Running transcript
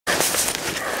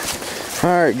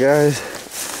Alright guys,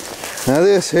 now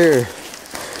this here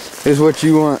is what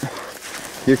you want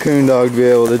your coon dog to be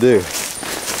able to do.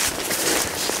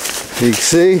 You can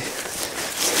see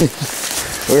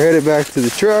we're headed back to the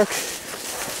truck.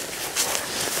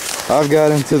 I've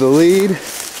got him to the lead,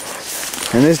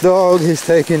 and this dog is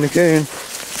taking the coon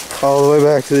all the way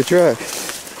back to the truck.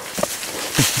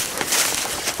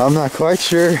 I'm not quite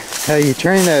sure how you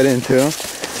train that into him.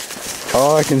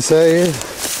 All I can say is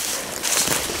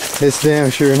it's damn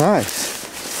sure nice,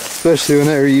 especially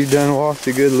whenever you've done walked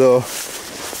a good little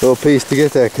piece to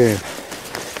get that coon.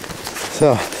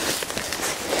 So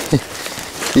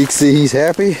you can see he's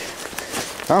happy.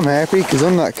 I'm happy because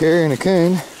I'm not carrying a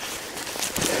coon,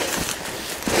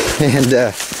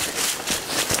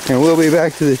 and we'll be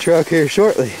back to the truck here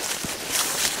shortly.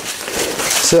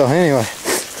 So anyway,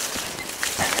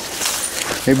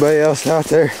 anybody else out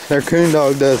there, their coon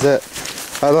dog does that,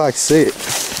 I'd like to see it.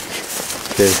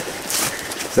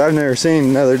 Because I've never seen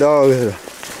another dog that'll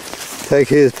take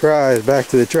his prize back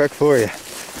to the truck for you.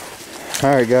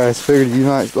 Alright guys, figured you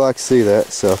might like to see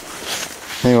that. So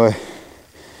anyway,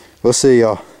 we'll see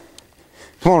y'all.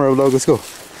 Come on, Rebel Dog, let's go.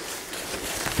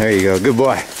 There you go, good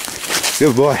boy.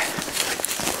 Good boy.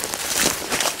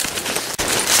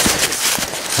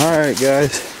 Alright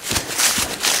guys,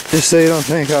 just so you don't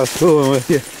think I was fooling with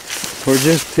you, we're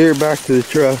just here back to the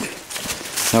truck.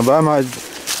 Now by my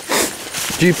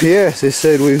GPS it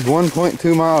said we was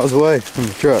 1.2 miles away from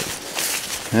the truck,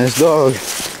 and this dog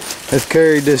has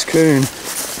carried this coon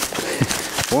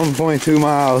 1.2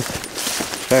 miles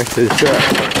back to the truck.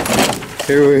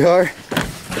 Here we are.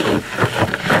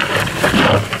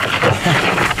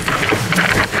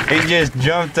 He just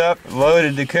jumped up,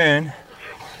 loaded the coon,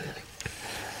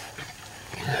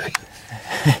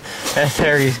 and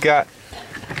there he's got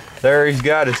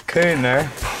his coon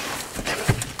there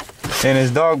in his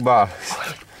dog box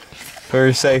for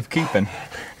his safekeeping.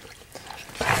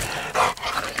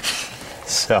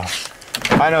 So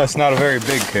I know it's not a very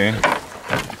big coon,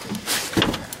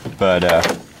 but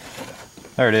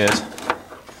there it is.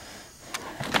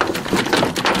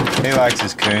 He likes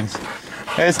his coons.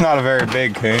 It's not a very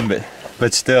big coon,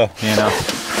 but still, you know.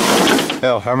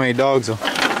 Hell, how many dogs will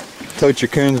tote your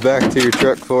coons back to your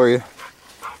truck for you?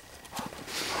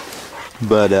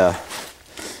 But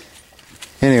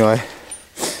anyway,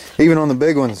 even on the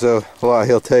big ones though,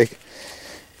 he'll take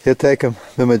them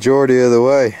the majority of the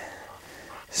way.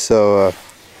 So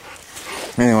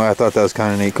anyway, I thought that was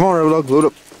kind of neat. Come on, Rebel Dog, load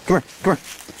up. Come here, come here,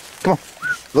 come on,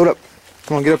 load up.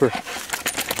 Come on, get up here.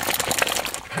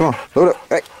 Come on, load up.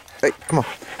 Hey, hey, come on,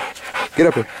 get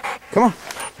up here. Come on,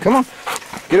 come on,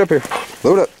 get up here.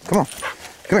 Load up. Come on,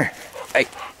 come here. Hey,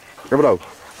 Rebel Dog.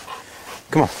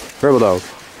 Come on, Rebel Dog.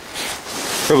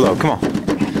 Rebel Dog, come on.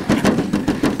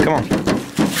 Come on.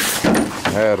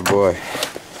 Attaboy.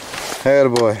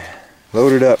 Attaboy.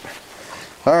 Loaded up.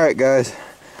 Alright guys.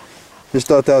 Just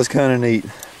thought that was kind of neat.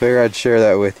 Figured I'd share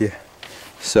that with you.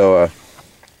 So,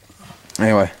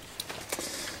 anyway.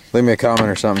 Leave me a comment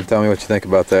or something. Tell me what you think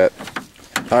about that.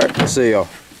 Alright, we'll see y'all.